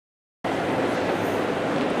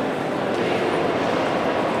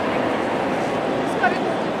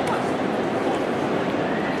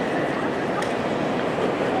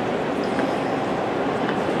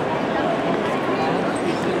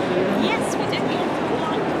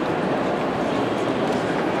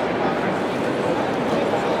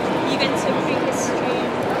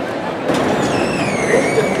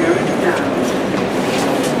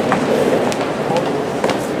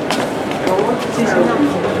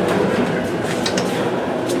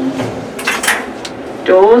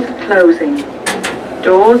Doors closing.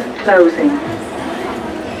 Doors closing.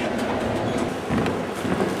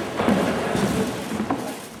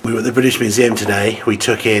 We were at the British Museum today. We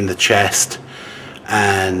took in the chest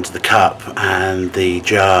and the cup and the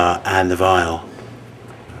jar and the vial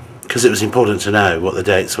because it was important to know what the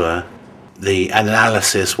dates were. The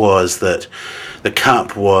analysis was that the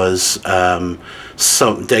cup was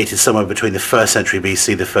dated somewhere between the 1st century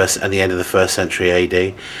BC and the end of the 1st century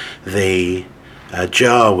AD. The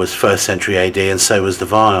jar was 1st century AD, and so was the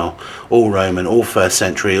vial. All Roman, all 1st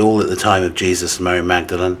century, all at the time of Jesus and Mary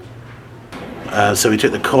Magdalene. So we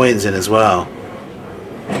took the coins in as well.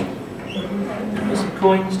 What's the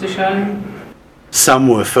coins to show? Some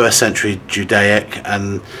were 1st century Judaic,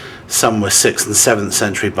 and some were 6th and 7th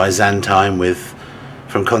century Byzantine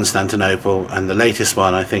from Constantinople, and the latest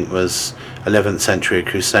one I think was 11th century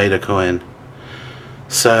Crusader coin.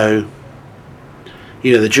 So,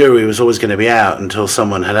 you know, the jury was always going to be out until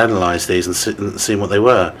someone had analysed these and seen what they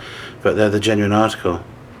were, but they're the genuine article.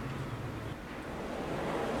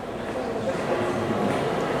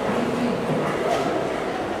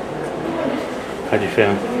 How do you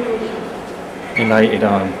feel? Elated,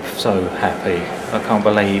 I'm so happy. I can't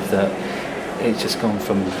believe that it's just gone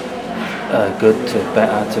from good to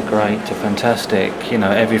better to great to fantastic. You know,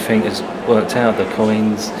 everything has worked out, the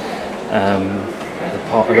coins, the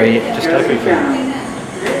pottery, just everything.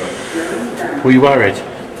 Were you worried?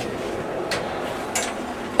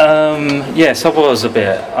 Yes, I was a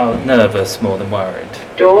bit nervous more than worried.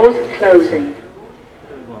 Doors closing.